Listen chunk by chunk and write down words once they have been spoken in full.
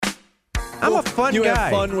I'm a fun you guy. You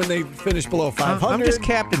have fun when they finish below 500. I'm just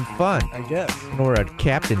Captain Fun. I guess. Or a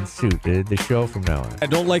captain suit, the show from now on. I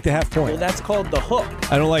don't like the half point. Well, that's called the hook.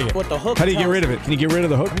 I don't like it. What the hook How do you get tells rid of you. it? Can you get rid of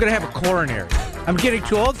the hook? I'm going to have a coronary. I'm getting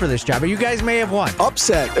too old for this job, but you guys may have won.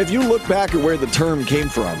 Upset. If you look back at where the term came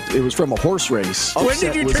from, it was from a horse race. When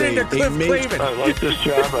Upset did you was turn into Cliff major- Clavin? I like this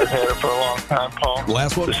job. I've had it for a long time, Paul.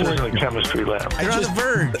 Last one This for isn't a chemistry lab. You're on the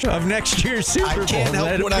verge of next year's Super Bowl. I can't help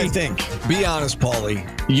Let it what I be. think. Be honest, Paulie.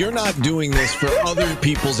 You're not doing this for other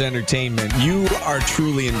people's entertainment. You are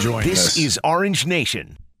truly enjoying this. This is Orange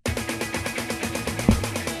Nation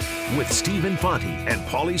with Stephen Fonte and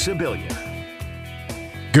Paulie Sibilia.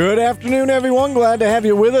 Good afternoon, everyone. Glad to have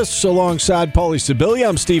you with us alongside Paulie Sibilia.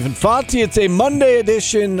 I'm Stephen Fonte. It's a Monday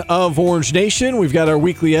edition of Orange Nation. We've got our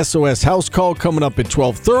weekly SOS house call coming up at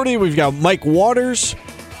 12:30. We've got Mike Waters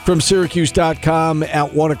from Syracuse.com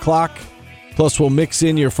at 1 o'clock. Plus, we'll mix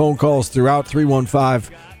in your phone calls throughout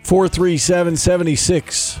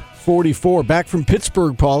 315-437-7644. Back from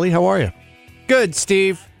Pittsburgh, Paulie. How are you? Good,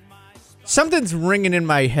 Steve. Something's ringing in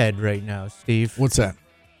my head right now, Steve. What's that?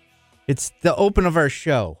 It's the open of our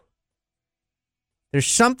show. There's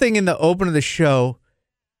something in the open of the show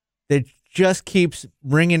that just keeps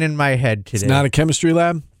ringing in my head today. It's not a chemistry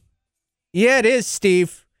lab? Yeah, it is,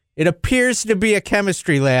 Steve. It appears to be a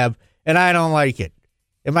chemistry lab, and I don't like it.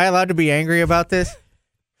 Am I allowed to be angry about this?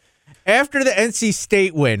 After the NC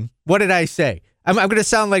State win, what did I say? I'm going to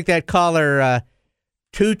sound like that caller,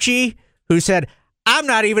 Tucci, who said, I'm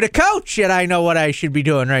not even a coach, yet I know what I should be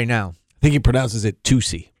doing right now. I think he pronounces it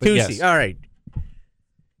Tusi. Tucci. Yes. All right.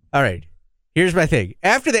 All right. Here's my thing.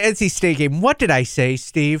 After the NC State game, what did I say,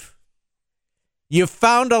 Steve? You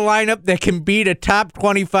found a lineup that can beat a top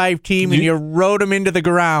 25 team, and you rode them into the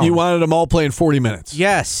ground. You wanted them all playing 40 minutes.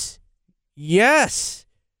 Yes. Yes.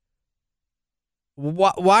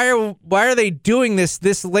 Why are they doing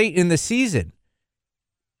this late in the season?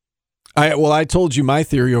 I told you my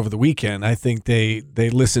theory over the weekend. I think they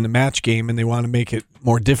listen to Match Game and they want to make it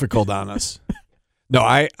more difficult on us. No,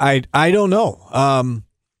 I don't know.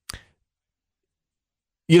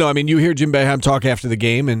 You hear Jim Boeheim talk after the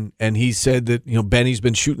game, and he said that Benny's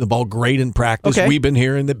been shooting the ball great in practice. Okay. We've been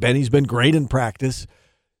hearing that Benny's been great in practice.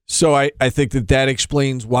 So I think that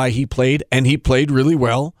explains why he played, and he played really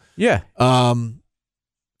well. Yeah.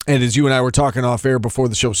 And as you and I were talking off air before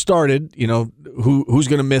the show started, who's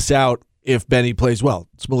going to miss out if Benny plays well?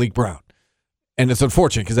 It's Malik Brown. And it's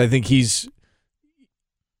unfortunate because I think he's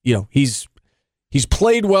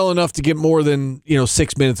played well enough to get more than,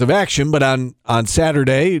 6 minutes of action. But on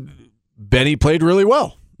Saturday, Benny played really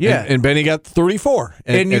well. Yeah. And Benny got 34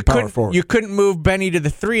 and at power forward. You couldn't move Benny to the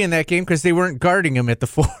 3 in that game because they weren't guarding him at the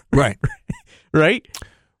 4. Right. Right?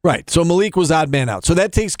 Right. So Malik was odd man out. So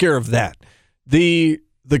that takes care of that.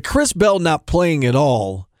 The Chris Bell not playing at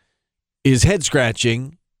all is head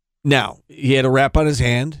scratching. Now, he had a wrap on his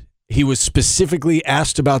hand. He was specifically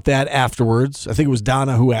asked about that afterwards. I think it was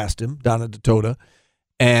Donna who asked him, Donna DeToda.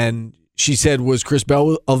 And she said, was Chris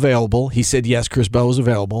Bell available? He said, yes, Chris Bell was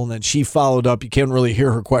available. And then she followed up. You can't really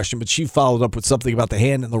hear her question, but she followed up with something about the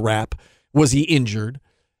hand and the wrap. Was he injured?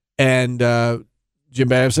 And Jim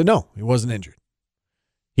Boeheim said, no, he wasn't injured.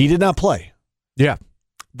 He did not play. Yeah.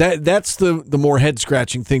 That's the more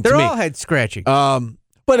head-scratching thing to me. They're all head-scratching.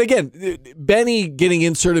 But again, Benny getting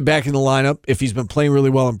inserted back in the lineup if he's been playing really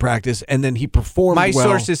well in practice, and then he performed My well.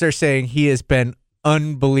 sources are saying he has been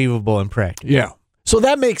unbelievable in practice. Yeah. So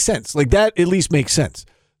that makes sense. Like, that at least makes sense.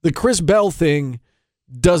 The Chris Bell thing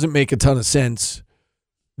doesn't make a ton of sense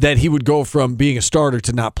that he would go from being a starter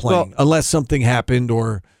to not playing unless something happened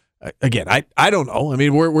or, again, I don't know. I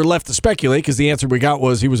mean, we're left to speculate because the answer we got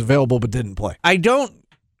was he was available but didn't play.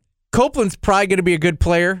 Copeland's probably going to be a good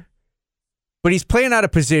player, but he's playing out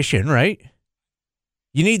of position, right?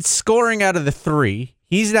 You need scoring out of the 3.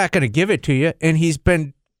 He's not going to give it to you, and he's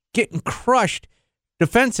been getting crushed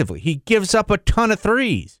defensively. He gives up a ton of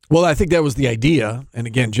threes. Well, I think that was the idea. And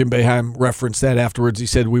again, Jim Boeheim referenced that afterwards. He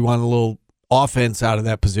said we want a little offense out of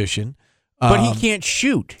that position. But he can't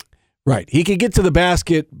shoot. Right. He can get to the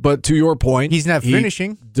basket, but to your point, he's not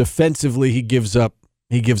finishing. Defensively, he gives up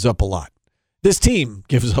a lot. This team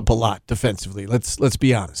gives up a lot defensively. Let's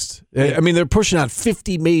be honest. I mean, they're pushing on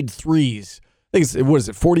 50 made threes. I think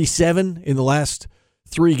it's 47 in the last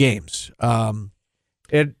 3 games.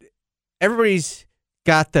 Everybody's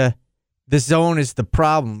got the zone is the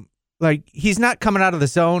problem. Like, he's not coming out of the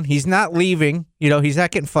zone. He's not leaving. He's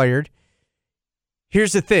not getting fired.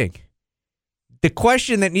 Here's the thing. The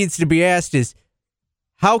question that needs to be asked is,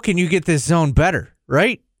 how can you get this zone better,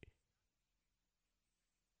 right?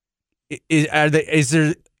 Is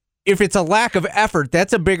there, if it's a lack of effort,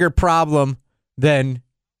 that's a bigger problem than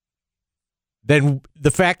than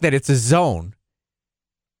the fact that it's a zone.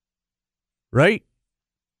 Right?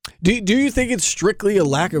 Do you think it's strictly a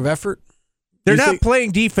lack of effort? They're not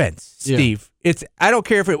playing defense, Steve. Yeah. I don't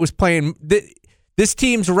care if it was playing. This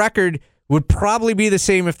team's record would probably be the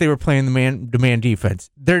same if they were playing the man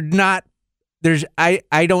defense. They're not.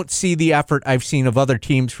 I don't see the effort I've seen of other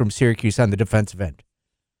teams from Syracuse on the defensive end.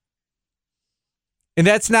 And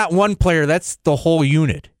that's not one player, that's the whole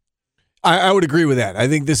unit. I would agree with that. I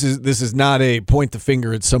think this is not a point the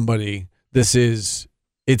finger at somebody. It's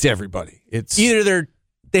everybody. It's either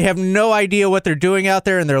they have no idea what they're doing out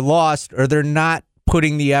there and they're lost, or they're not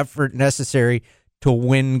putting the effort necessary to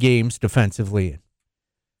win games defensively.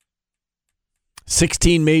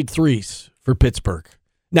 16 made threes for Pittsburgh.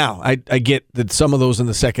 Now, I get that some of those in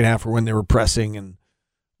the second half were when they were pressing, and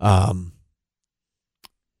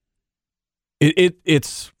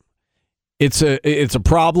it's a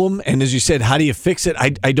problem. And as you said, how do you fix it?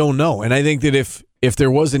 I don't know. And I think that if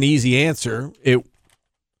there was an easy answer, it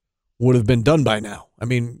would have been done by now. I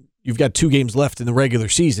mean, you've got 2 games left in the regular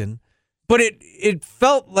season, but it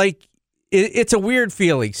felt like it's a weird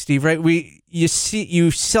feeling, Steve. Right?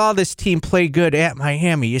 You saw this team play good at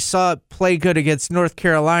Miami. You saw it play good against North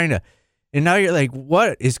Carolina, and now you're like,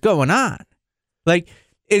 what is going on? Like,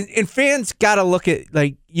 and fans got to look at,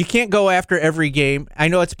 like, you can't go after every game. I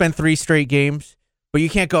know it's been 3 straight games, but you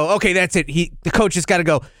can't go, okay, that's it. The coach has got to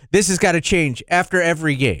go, this has got to change after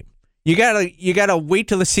every game. You gotta wait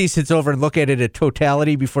till the season's over and look at it in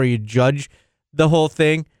totality before you judge the whole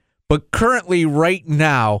thing. But currently, right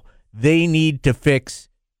now, they need to fix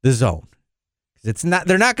the zone.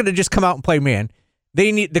 They're not going to just come out and play man.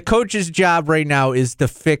 The coach's job right now is to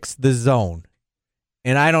fix the zone.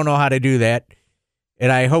 And I don't know how to do that.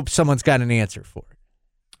 And I hope someone's got an answer for it.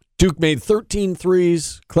 Duke made 13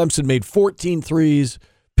 threes. Clemson made 14 threes.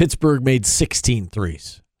 Pittsburgh made 16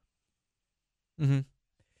 threes. Mm-hmm.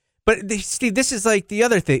 But, Steve, this is like the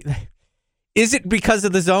other thing. Is it because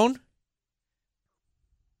of the zone?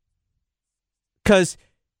 Because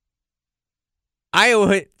Iowa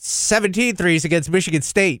hit 17 threes against Michigan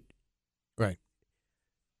State. Right.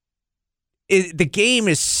 The game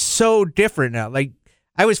is so different now. Like,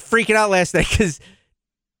 I was freaking out last night because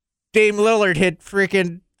Dame Lillard hit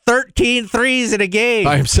freaking 13 threes in a game.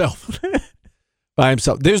 By himself.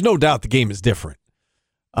 There's no doubt the game is different.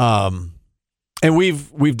 And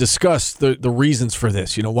we've discussed the reasons for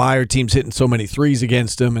this. You know, why are teams hitting so many threes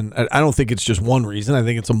against them? And I don't think it's just one reason. I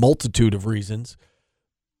think it's a multitude of reasons.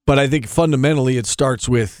 But I think fundamentally it starts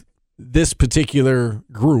with this particular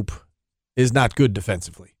group is not good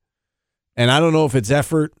defensively. And I don't know if it's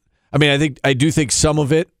effort. I mean, I do think some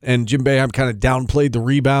of it, and Jim Boeheim kind of downplayed the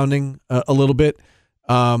rebounding a little bit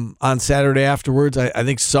on Saturday afterwards. I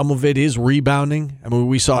think some of it is rebounding. I mean,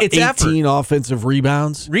 we saw it's 18 effort. Offensive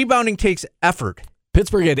rebounds. Rebounding takes effort.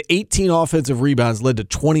 Pittsburgh had 18 offensive rebounds, led to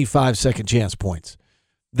 25 second chance points.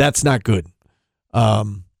 That's not good.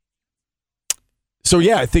 So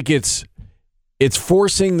yeah, I think it's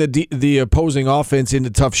forcing the opposing offense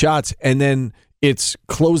into tough shots, and then it's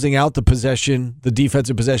closing out the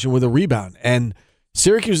defensive possession with a rebound. And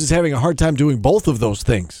Syracuse is having a hard time doing both of those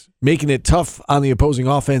things, making it tough on the opposing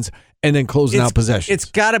offense and then closing out possessions. It's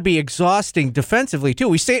got to be exhausting defensively too.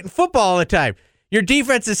 We say it in football all the time. Your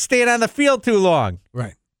defense is staying on the field too long.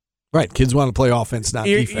 Right. Kids want to play offense, not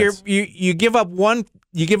defense. You give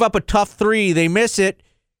up a tough 3, they miss it,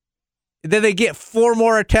 then they get 4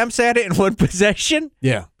 more attempts at it in one possession.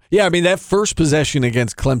 Yeah. I mean, that first possession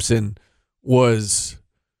against Clemson was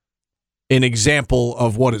an example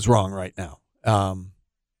of what is wrong right now. And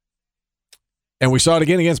we saw it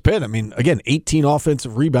again against Pitt. I mean, again, 18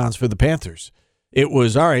 offensive rebounds for the Panthers. It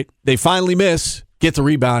was, all right, they finally miss, get the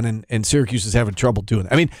rebound, and Syracuse is having trouble doing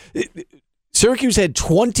it. I mean, Syracuse had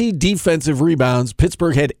 20 defensive rebounds.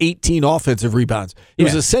 Pittsburgh had 18 offensive rebounds. It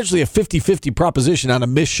was essentially a 50-50 proposition on a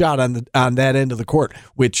missed shot on that end of the court,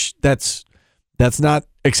 which that's not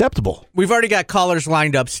acceptable. We've already got callers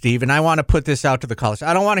lined up, Steve, and I want to put this out to the callers.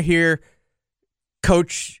 I don't want to hear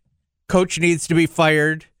coach needs to be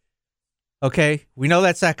fired. Okay? We know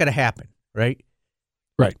that's not going to happen, right?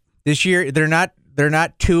 Right. This year they're not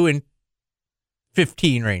 2-15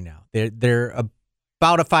 right now. They're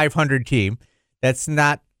about a 500 team. That's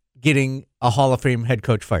not getting a Hall of Fame head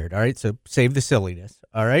coach fired, all right? So save the silliness,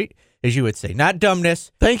 all right? As you would say. Not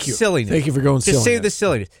dumbness. Thank you. Silliness. Thank you for going silliness. Just save the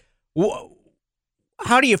silliness.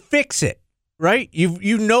 How do you fix it, right?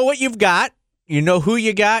 You know what you've got. You know who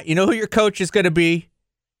you got. You know who your coach is going to be.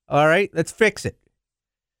 All right, let's fix it.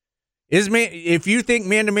 If you think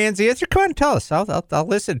man-to-man's the answer, come on and tell us. I'll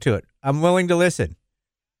listen to it. I'm willing to listen.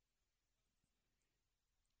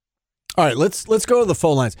 All right, let's go to the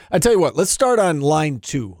phone lines. I tell you what, let's start on line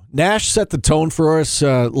 2. Nash set the tone for us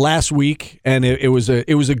last week, and it was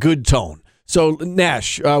a good tone. So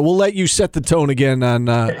Nash, we'll let you set the tone again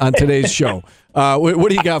on today's show. What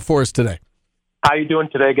do you got for us today? How you doing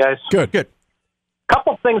today, guys? Good.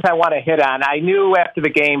 Couple things I want to hit on. I knew after the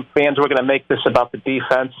game fans were going to make this about the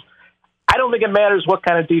defense. I don't think it matters what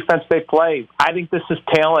kind of defense they play. I think this is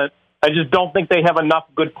talent. I just don't think they have enough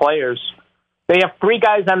good players. They have 3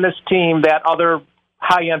 guys on this team that other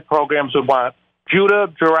high-end programs would want. Judah,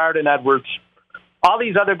 Gerard, and Edwards. All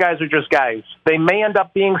these other guys are just guys. They may end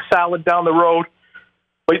up being solid down the road,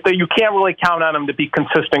 but you can't really count on them to be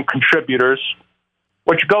consistent contributors,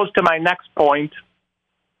 which goes to my next point.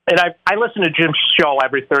 And I listen to Jim's show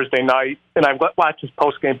every Thursday night, and I watch his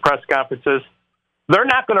post-game press conferences. They're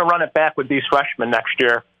not going to run it back with these freshmen next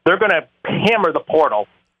year. They're going to hammer the portal.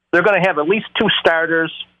 They're going to have at least 2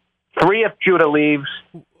 starters, 3 if Judah leaves.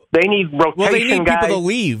 They need rotation guys. Well, they need people to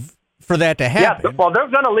leave for that to happen. Yeah, well, they're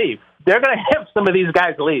going to leave. They're going to have some of these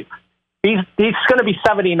guys leave. He's going to be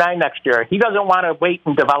 79 next year. He doesn't want to wait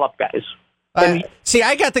and develop guys. See,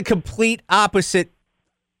 I got the complete opposite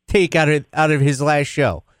take out of his last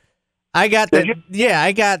show. I got that. Yeah,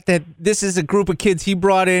 I got that. This is a group of kids he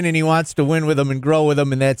brought in, and he wants to win with them and grow with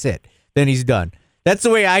them, and that's it. Then he's done. That's the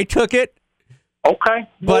way I took it. Okay,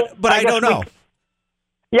 but I don't know.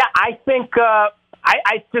 I think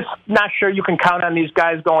I just not sure you can count on these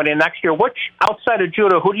guys going in next year. Which outside of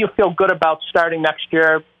Judah, who do you feel good about starting next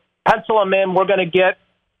year? Pencil them in. We're going to get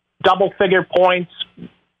double-figure points,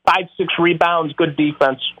 5-6 rebounds, good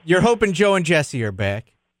defense. You're hoping Joe and Jesse are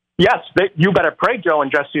back. Yes, you better pray Joe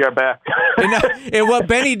and Jesse are back. And what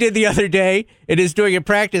Benny did the other day, it is doing in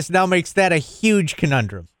practice, now makes that a huge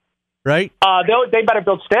conundrum, right? They better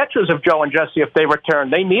build statues of Joe and Jesse if they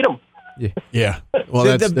return. They need them. Yeah. Well,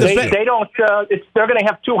 they don't. They're going to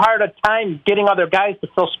have too hard a time getting other guys to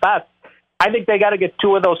fill spots. I think they got to get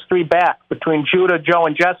 2 of those 3 back between Judah, Joe,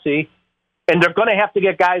 and Jesse, and they're going to have to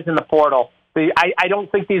get guys in the portal. I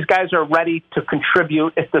don't think these guys are ready to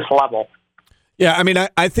contribute at this level. Yeah, I mean,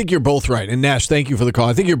 I think you're both right. And Nash, thank you for the call.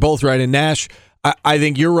 I think you're both right. And Nash, I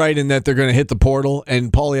think you're right in that they're going to hit the portal.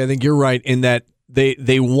 And Paulie, I think you're right in that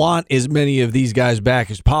they want as many of these guys back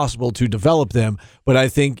as possible to develop them. But I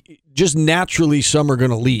think just naturally some are going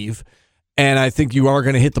to leave. And I think you are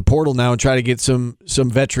going to hit the portal now and try to get some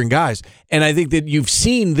veteran guys. And I think that you've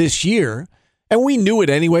seen this year, and we knew it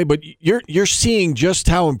anyway, but you're seeing just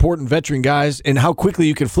how important veteran guys and how quickly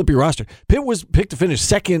you can flip your roster. Pitt was picked to finish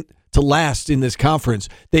second to last in this conference.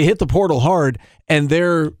 They hit the portal hard, and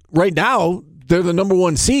they're the number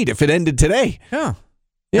 1 seed if it ended today. Yeah.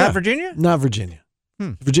 Not Virginia? Not Virginia.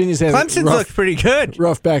 Virginia's had Clemson looked pretty good.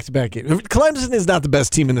 Rough back-to-back game. Clemson is not the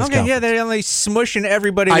best team in this conference. Yeah, they're only smushing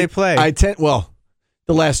everybody they play. The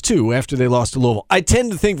last 2 after they lost to Louisville. I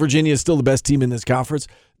tend to think Virginia is still the best team in this conference.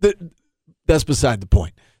 That's beside the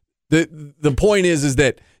point. The point is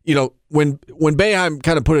that, you know, when Boeheim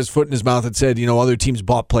kind of put his foot in his mouth and said, you know, other teams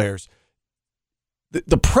bought players,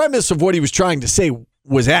 the premise of what he was trying to say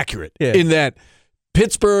was accurate in that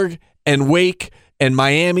Pittsburgh and Wake and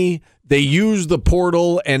Miami, they used the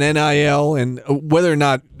portal and NIL, and whether or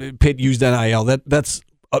not Pitt used NIL, that's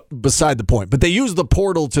beside the point. But they used the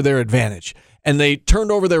portal to their advantage, and they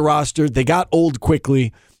turned over their roster. They got old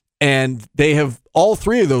quickly, and they have all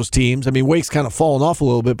 3 of those teams. I mean, Wake's kind of fallen off a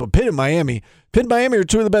little bit, but Pitt and Miami are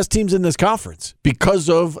 2 of the best teams in this conference because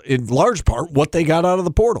of, in large part, what they got out of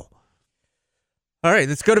the portal. All right,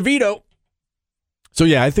 let's go to Vito. So,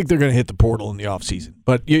 yeah, I think they're going to hit the portal in the offseason.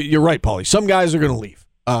 But you're right, Paulie. Some guys are going to leave.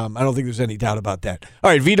 I don't think there's any doubt about that. All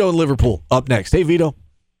right, Vito in Liverpool up next. Hey, Vito.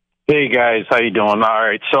 Hey, guys. How you doing? All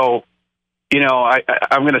right. So, you know,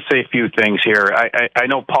 I'm going to say a few things here. I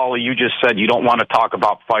know, Paulie, you just said you don't want to talk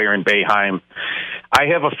about firing Boeheim. I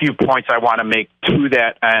have a few points I want to make to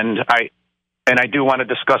that end. I do want to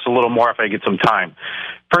discuss a little more if I get some time.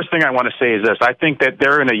 First thing I want to say is this. I think that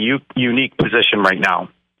they're in a unique position right now.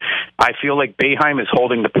 I feel like Boeheim is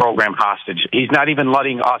holding the program hostage. He's not even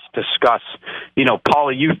letting us discuss, you know,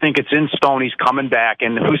 Paulie, you think it's in stone, he's coming back,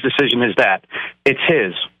 and whose decision is that? It's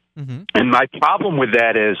his. Mm-hmm. And my problem with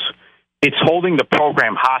that is it's holding the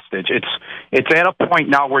program hostage. It's at a point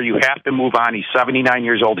now where you have to move on. He's 79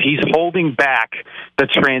 years old. He's holding back the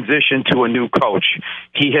transition to a new coach.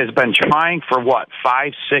 He has been trying for,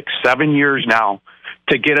 5, 6, 7 years now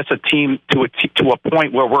to get us a team to a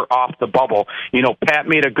point where we're off the bubble. You know, Pat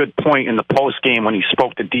made a good point in the post game when he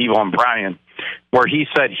spoke to Devo and Brian, where he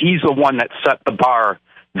said he's the one that set the bar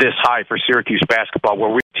this high for Syracuse basketball, where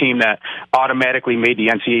we're a team that automatically made the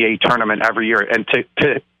NCAA tournament every year. And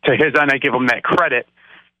to his end, I give him that credit.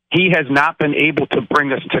 He has not been able to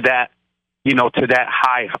bring us to that to that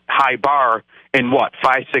high bar in 5,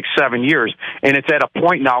 6, 7 years. And it's at a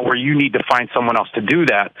point now where you need to find someone else to do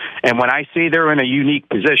that. And when I say they're in a unique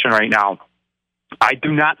position right now, I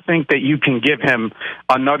do not think that you can give him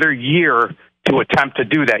another year to attempt to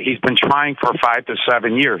do that. He's been trying for 5 to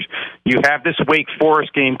 7 years. You have this Wake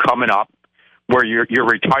Forest game coming up where you're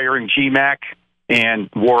retiring GMAC and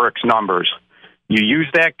Warwick's numbers. You use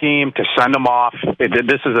that game to send them off.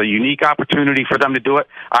 This is a unique opportunity for them to do it.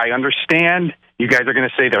 I understand you guys are going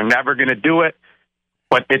to say they're never going to do it,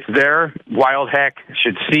 but it's there. Wild Heck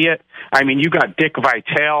should see it. I mean, you got Dick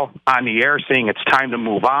Vitale on the air saying it's time to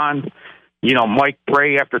move on. Mike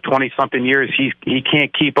Bray, after 20-something years, he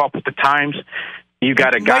can't keep up with the times. You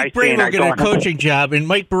got a guy Mike Bray saying, will get a coaching job, and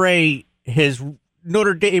Mike Bray, his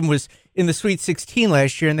Notre Dame was in the Sweet 16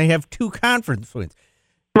 last year, and they have 2 conference wins.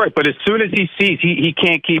 Right, but as soon as he sees he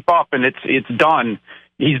can't keep up and it's done,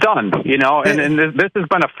 he's done, and this has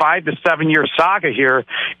been a 5 to 7 year saga here,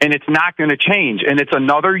 and it's not going to change. And it's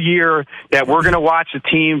another year that we're going to watch the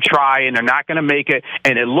team try, and they're not going to make it.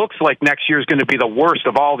 And it looks like next year is going to be the worst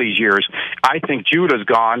of all these years. I think Judah's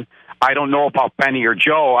gone. I don't know about Benny or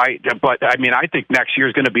Joe. I think next year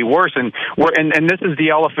is going to be worse. And this is the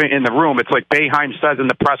elephant in the room. It's like Boeheim says in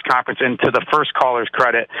the press conference, and to the first caller's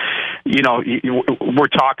credit, we're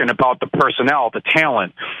talking about the personnel, the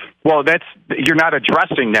talent. Well, you're not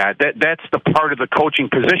addressing that. That's the part of the coaching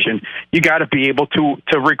position. You got to be able to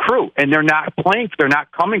recruit, and they're not playing. They're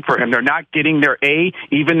not coming for him. They're not getting their A,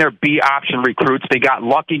 even their B option recruits. They got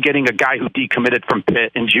lucky getting a guy who decommitted from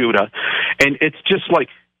Pitt and Judah, and it's just like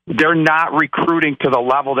they're not recruiting to the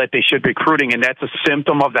level that they should be recruiting, and that's a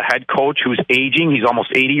symptom of the head coach who's aging. He's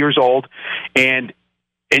almost 80 years old, and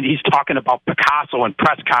he's talking about Picasso in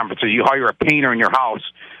press conferences. You hire a painter in your house,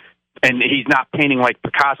 and he's not painting like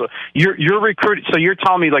Picasso. You're recruiting. So you're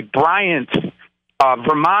telling me like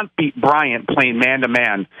Vermont beat Bryant playing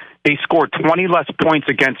man-to-man. They scored 20 less points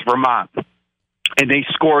against Vermont, and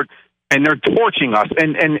they're torching us.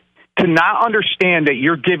 And to not understand that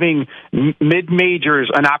you're giving mid-majors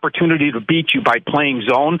an opportunity to beat you by playing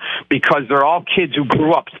zone because they're all kids who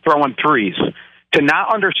grew up throwing threes. To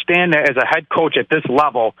not understand that as a head coach at this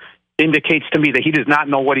level indicates to me that he does not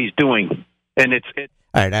know what he's doing. And it's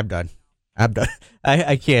all right, I'm done.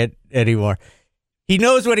 I can't anymore. He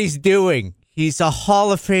knows what he's doing. He's a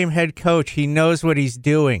Hall of Fame head coach. He knows what he's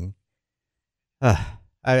doing.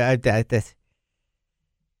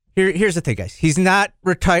 Here's the thing, guys. He's not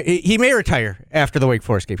retire. He may retire after the Wake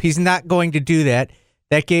Forest game. He's not going to do that.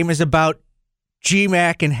 That game is about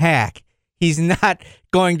GMAC and Hack. He's not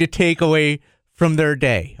going to take away from their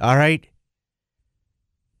day. All right.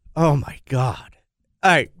 Oh my God.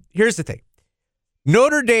 All right. Here's the thing.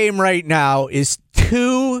 Notre Dame right now is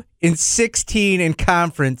 2-16 in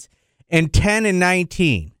conference and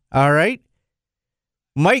 10-19. All right.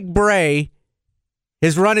 Mike Bray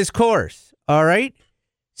has run his course. All right.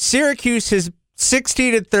 Syracuse is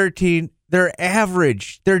 16-13. They're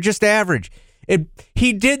average. They're just average.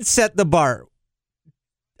 He did set the bar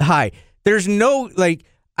high. There's no,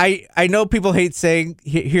 I know people hate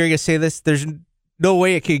hearing us say this. There's no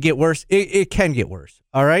way it could get worse. It can get worse.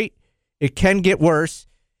 All right? It can get worse.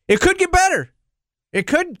 It could get better. It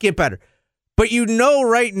could get better. But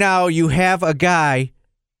right now you have a guy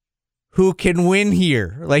who can win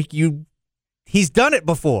here. He's done it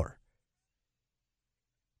before.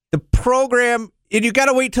 The program, and you got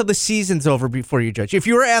to wait till the season's over before you judge. If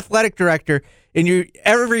you were athletic director and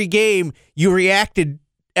every game you reacted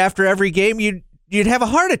after every game, you'd have a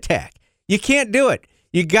heart attack. You can't do it.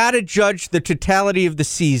 You got to judge the totality of the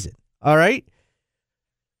season. All right?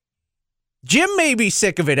 Jim may be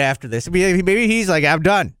sick of it after this. Maybe he's like, I'm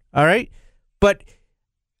done. All right? But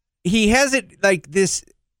he has it like this.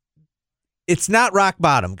 It's not rock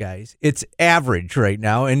bottom, guys. It's average right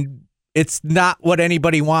now, and it's not what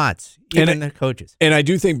anybody wants, even the coaches. And I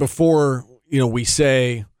do think before, we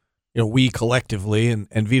say, we collectively,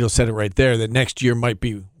 and Vito said it right there, that next year might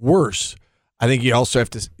be worse. I think you also have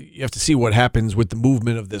to see what happens with the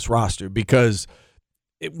movement of this roster, because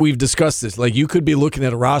we've discussed this. You could be looking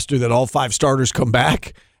at a roster that all 5 starters come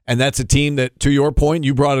back, and that's a team that, to your point,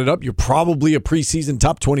 you brought it up, you're probably a preseason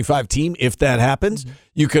top 25 team if that happens. Mm-hmm.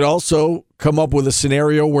 You could also come up with a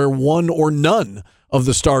scenario where one or none of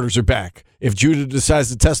the starters are back. If Judah decides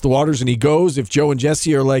to test the waters and he goes, if Joe and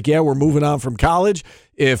Jesse are like, yeah, we're moving on from college,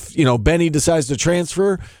 if, Benny decides to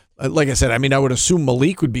transfer, like I said, I would assume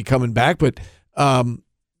Malik would be coming back, but,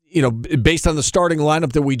 based on the starting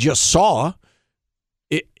lineup that we just saw,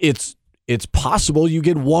 it's possible you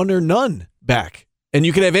get one or none back, and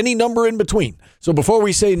you can have any number in between. So before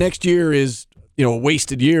we say next year is, a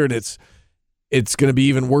wasted year and it's going to be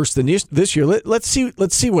even worse than this year. Let's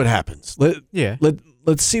see what happens.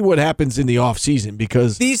 Let's see what happens in the offseason,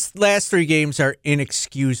 because these last 3 games are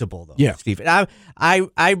inexcusable, though. Yeah, Steve.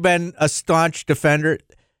 I've been a staunch defender.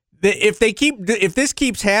 If this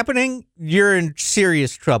keeps happening, you're in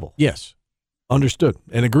serious trouble. Yes, understood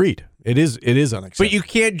and agreed. It is unacceptable. But you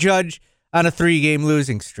can't judge on a 3-game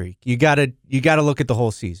losing streak. You gotta look at the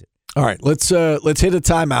whole season. All right, let's hit a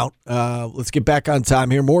timeout. Let's get back on time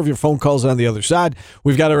here. More of your phone calls on the other side.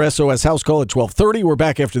 We've got our SOS house call at 12:30. We're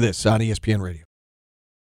back after this on ESPN Radio.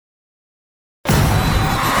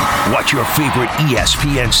 Watch your favorite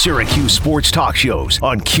ESPN Syracuse sports talk shows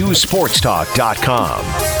on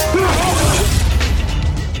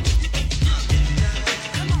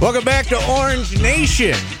QSportsTalk.com. Welcome back to Orange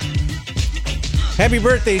Nation. Happy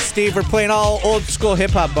birthday, Steve. We're playing all old school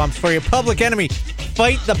hip hop bumps for you. Public Enemy,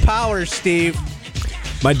 Fight the Power, Steve.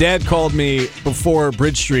 My dad called me before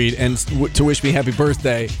Bridge Street and to wish me happy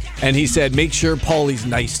birthday, and he said, make sure Paulie's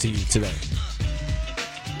nice to you today.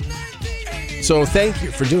 So thank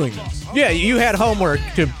you for doing this. Yeah, you had homework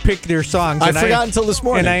to pick their songs. I forgot until this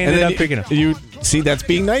morning. And I ended up picking them. You see, that's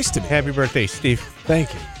being nice to me. Happy birthday, Steve.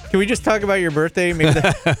 Thank you. Can we just talk about your birthday? Maybe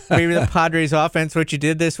the Padres offense, what you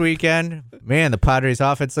did this weekend? Man, the Padres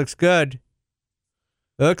offense looks good.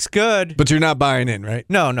 Looks good. But you're not buying in, right?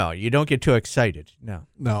 No, you don't get too excited. No,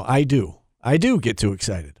 I do. I do get too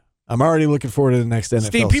excited. I'm already looking forward to the next NFL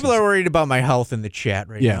Steve, people season. are worried about my health in the chat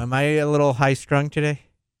right now. Am I a little high-strung today?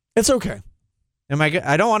 It's okay.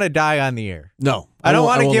 I don't want to die on the air. No. I don't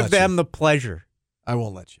want to give them the pleasure. I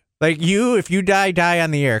won't let you. Like if you die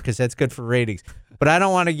on the air, because that's good for ratings. But I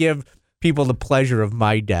don't want to give people the pleasure of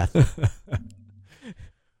my death.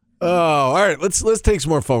 Oh, all right. Let's take some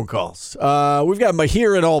more phone calls. We've got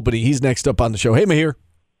Mahir in Albany. He's next up on the show. Hey, Mahir.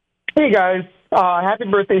 Hey, guys. Happy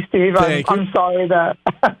birthday, Steve. I'm sorry that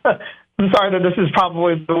this is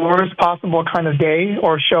probably the worst possible kind of day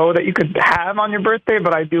or show that you could have on your birthday,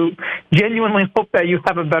 but I do genuinely hope that you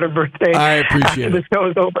have a better birthday. I appreciate after the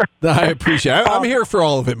show is over. I appreciate it. I'm here for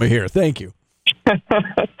all of it, Mahir. Thank you. Look,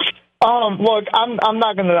 I'm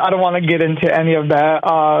not gonna. I don't want to get into any of that.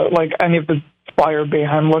 Like any of the fire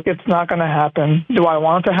behind. Look, it's not going to happen. Do I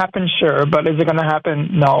want it to happen? Sure, but is it going to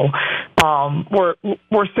happen? No. We're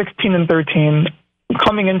 16-13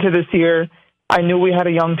 coming into this year. I knew we had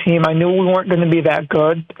a young team. I knew we weren't going to be that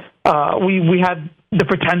good. We had the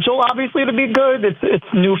potential, obviously, to be good. It's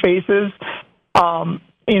new faces.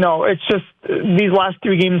 It's just these last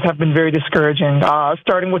 3 games have been very discouraging.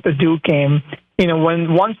 Starting with the Duke game,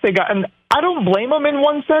 once they got, and I don't blame them in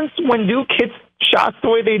one sense. When Duke hits shots the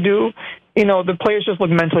way they do, the players just look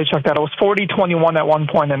mentally checked out. It was 40-21 at one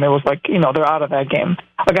point, and it was like, they're out of that game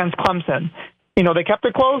against Clemson. They kept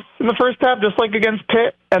it close in the first half, just like against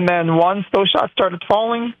Pitt, and then once those shots started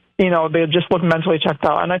falling, they just looked mentally checked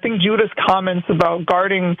out. And I think Judah's comments about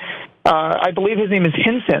guarding, I believe his name is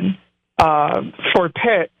Hinson, for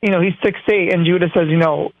Pitt, he's 6'8", and Judah says,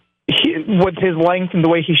 with his length and the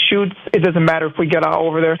way he shoots, it doesn't matter if we get out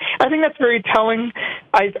over there. I think that's very telling.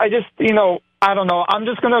 I just, I don't know. I'm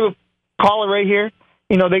just going to call it right here.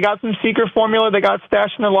 They got some secret formula they got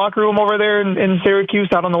stashed in their locker room over there in Syracuse.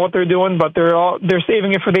 I don't know what they're doing, but they're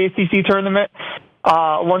saving it for the ACC tournament.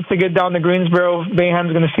 Once they get down to Greensboro,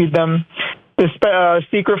 Boeheim's going to feed them this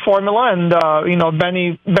secret formula, and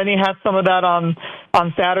Benny has some of that on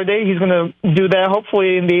Saturday. He's going to do that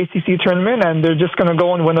hopefully in the ACC tournament, and they're just going to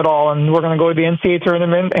go and win it all. And we're going to go to the NCAA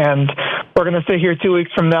tournament, and we're going to sit here 2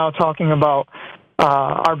 weeks from now talking about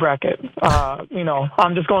our bracket.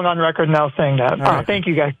 I'm just going on record now saying that. Right. Thank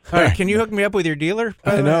you, guys. All right, can you hook me up with your dealer?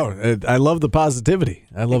 I know. I love the positivity.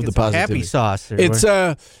 I love the positivity. Happy sauce. It's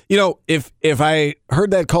if I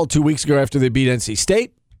heard that call 2 weeks ago after they beat NC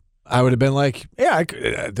State, I would have been like, yeah,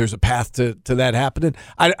 there's a path to that happening.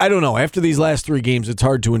 I don't know. After these last 3 games, it's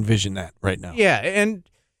hard to envision that right now. Yeah, and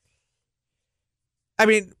I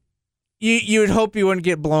mean, you would hope you wouldn't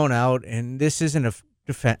get blown out, and this isn't a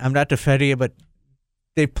defense. I'm not defending it, but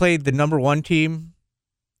they played the number 1 team,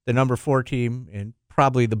 the number 4 team, and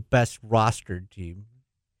probably the best rostered team.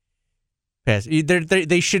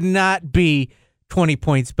 They should not be 20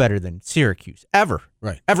 points better than Syracuse, ever.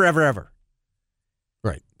 Right. Ever.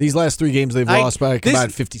 Right. These last 3 games they've lost by a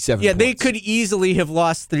combined 57 Yeah, points. they could easily have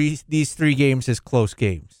lost these 3 games as close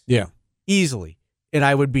games. Yeah. Easily. And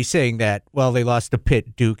I would be saying that, well, they lost to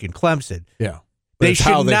Pitt, Duke, and Clemson. Yeah. They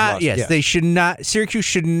should not. Yes, they should not. Syracuse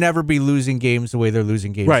should never be losing games the way they're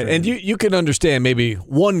losing games. Right, and you can understand maybe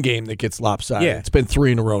one game that gets lopsided. Yeah. It's been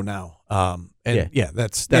 3 in a row now.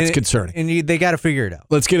 That's concerning. And they got to figure it out.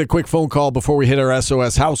 Let's get a quick phone call before we hit our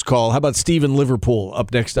SOS house call. How about Steve in Liverpool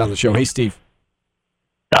up next on the show? Hey, Steve.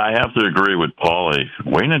 I have to agree with Paulie.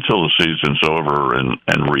 Wait until the season's over and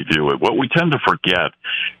review it. What we tend to forget,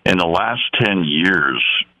 in the last 10 years,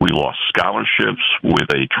 we lost scholarships with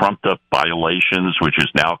a trumped-up violations, which is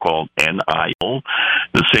now called NIL.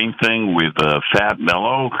 The same thing with Fab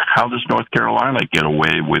Melo. How does North Carolina get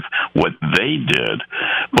away with what they did?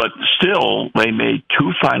 But still, they made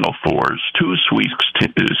 2 Final Fours, 2 Sweet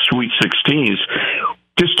 16s,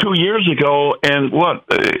 just 2 years ago, and what,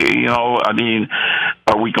 I mean,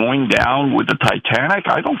 are we going down with the Titanic?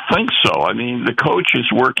 I don't think so. I mean, the coach is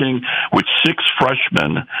working with 6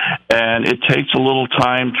 freshmen, and it takes a little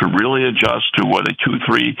time to really adjust to what a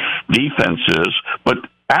 2-3 defense is. But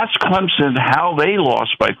ask Clemson how they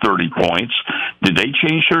lost by 30 points. Did they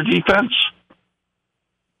change their defense?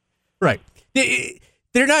 Right.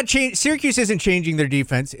 They're not changing. Syracuse isn't changing their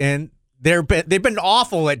defense, and they've been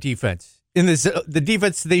awful at defense. In the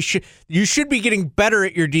defense, you should be getting better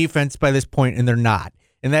at your defense by this point, and they're not.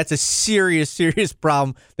 And that's a serious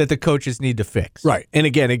problem that the coaches need to fix. Right. And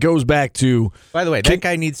again, it goes back to. By the way, that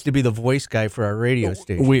guy needs to be the voice guy for our radio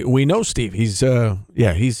station. We know Steve. He had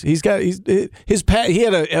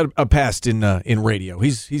a past in radio.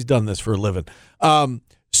 He's done this for a living.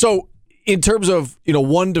 So in terms of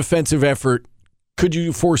one defensive effort, could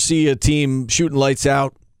you foresee a team shooting lights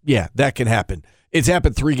out? Yeah, that can happen. It's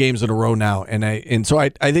happened 3 games in a row now, and so I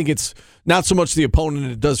think it's not so much the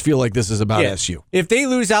opponent. It does feel like this is about SU. If they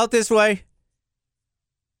lose out this way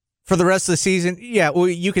for the rest of the season,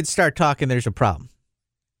 you could start talking. There's a problem,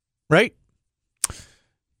 right?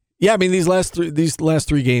 Yeah, I mean these last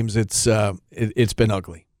 3 games, it's been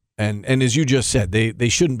ugly, and as you just said, they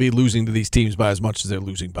shouldn't be losing to these teams by as much as they're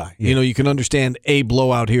losing by. Yeah. You can understand a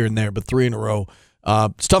blowout here and there, but 3 in a row.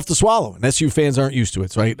 It's tough to swallow, and SU fans aren't used to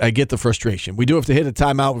it, so I get the frustration. We do have to hit a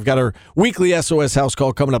timeout. We've got our weekly SOS House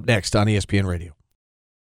Call coming up next on ESPN Radio.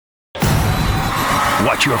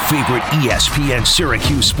 Watch your favorite ESPN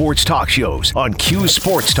Syracuse sports talk shows on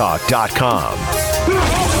QSportsTalk.com.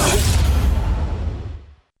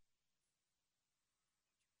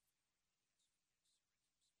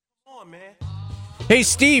 Hey,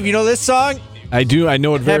 Steve, you know this song? I do. I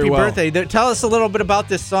know it very well. Happy birthday. Tell us a little bit about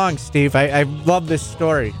this song, Steve. I love this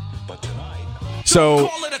story. So,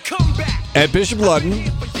 at Bishop Ludden,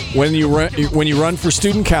 when you run for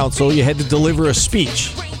student council, you had to deliver a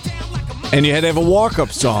speech. And you had to have a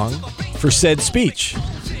walk-up song for said speech.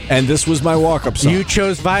 And this was my walk-up song. You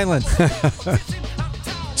chose violence.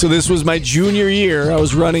 So this was my junior year. I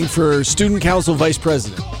was running for student council vice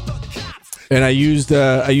president. And I used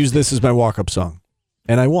this as my walk-up song.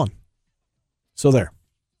 And I won. So there.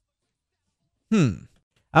 I'm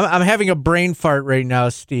having a brain fart right now,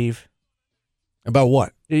 Steve. About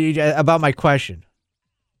what? About my question.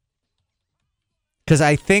 Because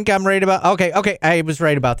I think I'm right about... Okay, I was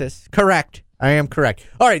right about this. Correct. I am correct.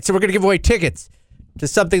 All right, so we're going to give away tickets to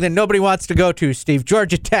something that nobody wants to go to, Steve.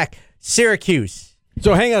 Georgia Tech, Syracuse.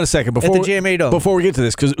 So hang on a second at the GMA Dome. Before we get to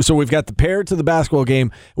this, so we've got the pair to the basketball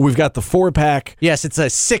game. We've got the 4-pack. Yes, it's a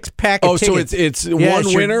 6-pack of tickets. So it's one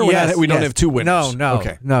winner? We don't have 2 winners. No.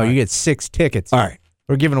 Okay. No, you get 6 tickets. All right.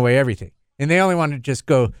 We're giving away everything. And they only want to just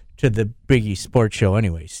go to the Biggie Sports Show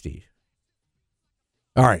anyway, Steve.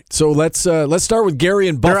 All right. So let's start with Gary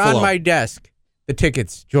in Buffalo. They're on my desk, the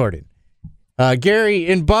tickets, Jordan. Gary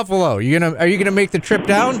in Buffalo, are you gonna make the trip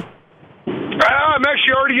down? I'm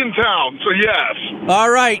actually already in town, so yes.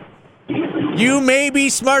 All right. You may be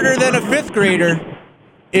smarter than a 5th grader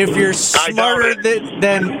if you're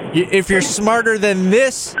smarter than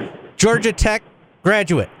this Georgia Tech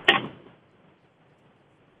graduate.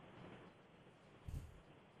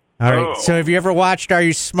 All right. So have you ever watched Are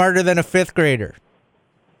You Smarter Than a 5th Grader?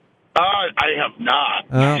 I have not.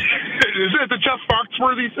 Is it the Jeff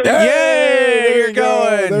Foxworthy thing? Yay! There you're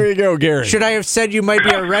going. There you go, Gary. Should I have said you might be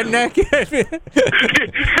a redneck? Either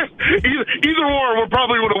or, we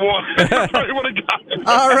probably would have won. Probably would have got it.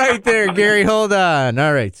 All right there, Gary. Hold on.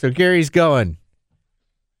 All right, so Gary's going.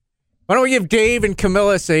 Why don't we give Dave and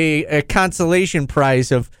Camillus a consolation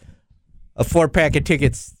prize of a 4-pack of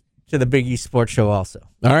tickets to the Big East Sports Show also?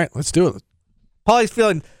 All right, let's do it. Paulie's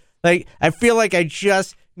feeling like I feel like I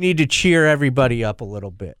just need to cheer everybody up a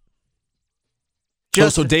little bit.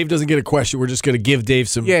 So Dave doesn't get a question. We're just going to give Dave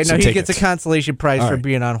some he tickets. Gets a consolation prize for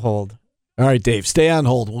being on hold. All right, Dave, stay on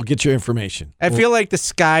hold. We'll get your information. I feel like the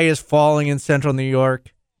sky is falling in central New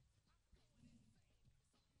York.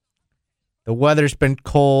 The weather's been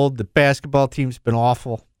cold. The basketball team's been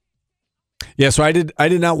awful. Yeah, so I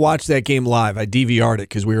did not watch that game live. I DVR'd it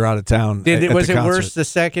because we were out of town. Was it worse the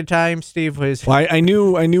second time, Steve? Well, I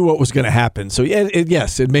knew what was going to happen. So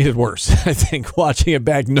yes, it made it worse. I think watching it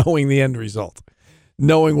back, knowing the end result.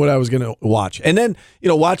 knowing what I was going to watch. And then,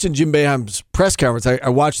 watching Jim Boeheim's press conference, I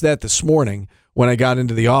watched that this morning when I got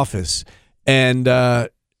into the office, and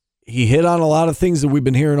he hit on a lot of things that we've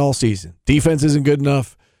been hearing all season. Defense isn't good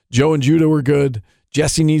enough. Joe and Judah were good.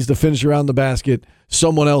 Jesse needs to finish around the basket.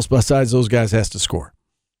 Someone else besides those guys has to score.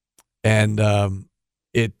 And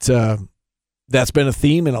that's been a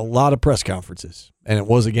theme in a lot of press conferences. And it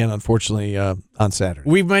was, again, unfortunately, on Saturday.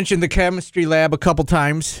 We've mentioned the chemistry lab a couple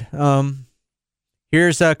times.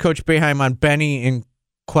 Here's Coach Boeheim on Benny and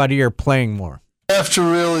Quadir playing more. After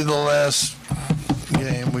really the last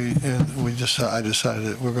game, I decided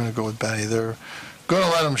that we're going to go with Benny. They're going to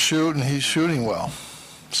let him shoot, and he's shooting well.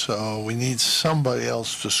 So we need somebody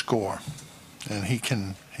else to score, and he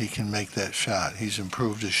can make that shot. He's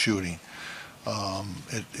improved his shooting.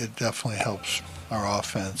 It definitely helps our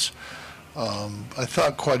offense. I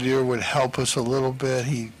thought Quadir would help us a little bit.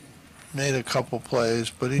 He made a couple plays,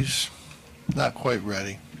 but he's not quite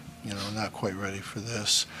ready. Not quite ready for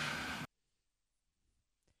this.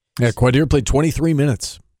 Yeah, Quadir played 23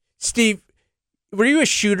 minutes. Steve, were you a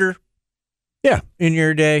shooter? Yeah. In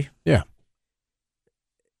your day? Yeah.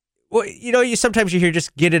 Well, you sometimes you hear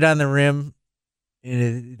just get it on the rim,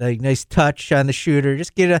 and like nice touch on the shooter.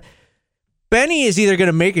 Just get a. Benny is either going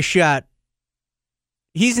to make a shot.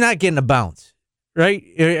 He's not getting a bounce, right?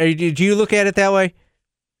 Do you look at it that way?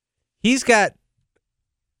 He's got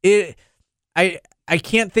it. I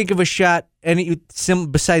can't think of a shot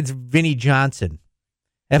besides Vinnie Johnson.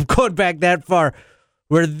 I'm going back that far,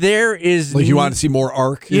 where there is like you want to see more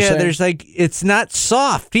arc. Yeah, there's it's not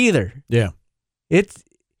soft either. Yeah,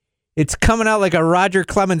 it's coming out like a Roger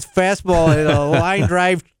Clemens fastball and a line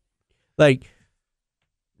drive, like.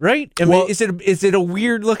 Right? I mean, is it a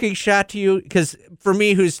weird looking shot to you? Because for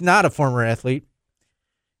me, who's not a former athlete,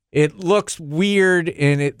 it looks weird,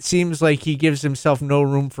 and it seems like he gives himself no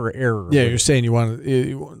room for error. Yeah, you're saying you want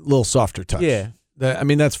a little softer touch. Yeah,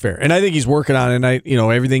 that's fair, and I think he's working on it.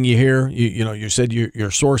 And everything you hear, you said your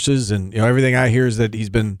sources, and everything I hear is that he's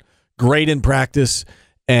been great in practice,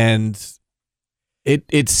 and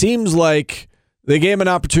it seems like they gave him an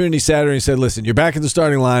opportunity Saturday and said, "Listen, you're back in the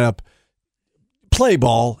starting lineup. Play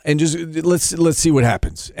ball and just let's see what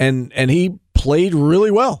happens." And he played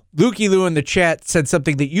really well. Lukey Lou in the chat said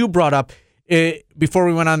something that you brought up before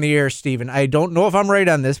we went on the air, Steven. I don't know if I'm right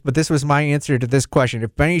on this, but this was my answer to this question.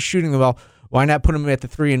 If Benny's shooting the ball, why not put him at the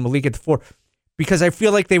 3 and Malik at the 4? Because I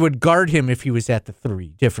feel like they would guard him if he was at the 3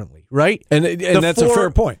 differently, right? And that's a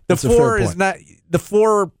fair point. The 4 is not the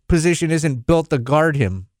 4 position isn't built to guard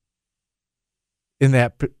him in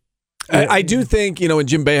that. I do think, and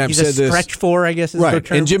Jim Boeheim said this. Stretch 4, I guess is right. the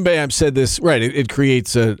term. And Jim Boeheim said this, right, it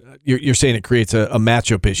creates you're saying it creates a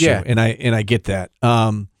matchup issue, yeah. and I get that.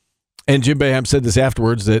 And Jim Boeheim said this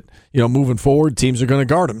afterwards that, moving forward, teams are going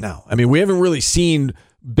to guard him now. I mean, we haven't really seen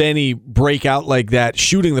Benny break out like that,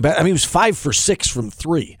 shooting the bat. I mean, he was 5 for 6 from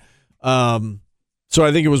 3. So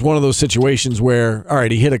I think it was one of those situations where, all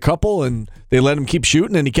right, he hit a couple, and they let him keep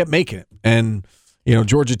shooting, and he kept making it. And,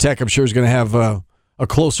 Georgia Tech, I'm sure, is going to have a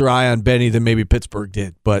closer eye on Benny than maybe Pittsburgh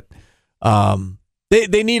did. But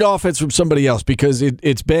they need offense from somebody else because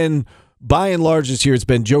it's been, by and large this year, it's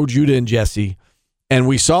been Joe, Judah, and Jesse. And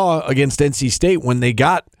we saw against NC State when they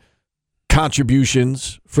got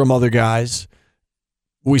contributions from other guys,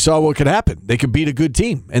 we saw what could happen. They could beat a good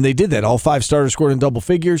team, and they did that. All 5 starters scored in double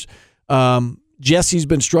figures. Jesse's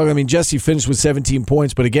been struggling. I mean, Jesse finished with 17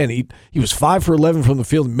 points, but again, he was 5 for 11 from the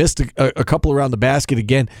field, missed a couple around the basket.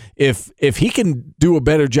 Again, if he can do a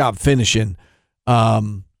better job finishing,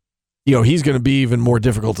 he's going to be even more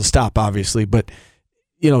difficult to stop, obviously. But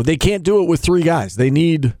they can't do it with 3 guys. They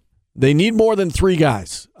need more than 3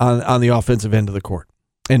 guys on the offensive end of the court,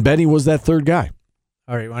 and Benny was that 3rd guy.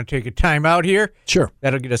 All right, want to take a time out here? Sure.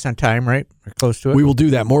 That'll get us on time, right? We're close to it. We will do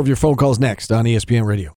that. More of your phone calls next on ESPN Radio.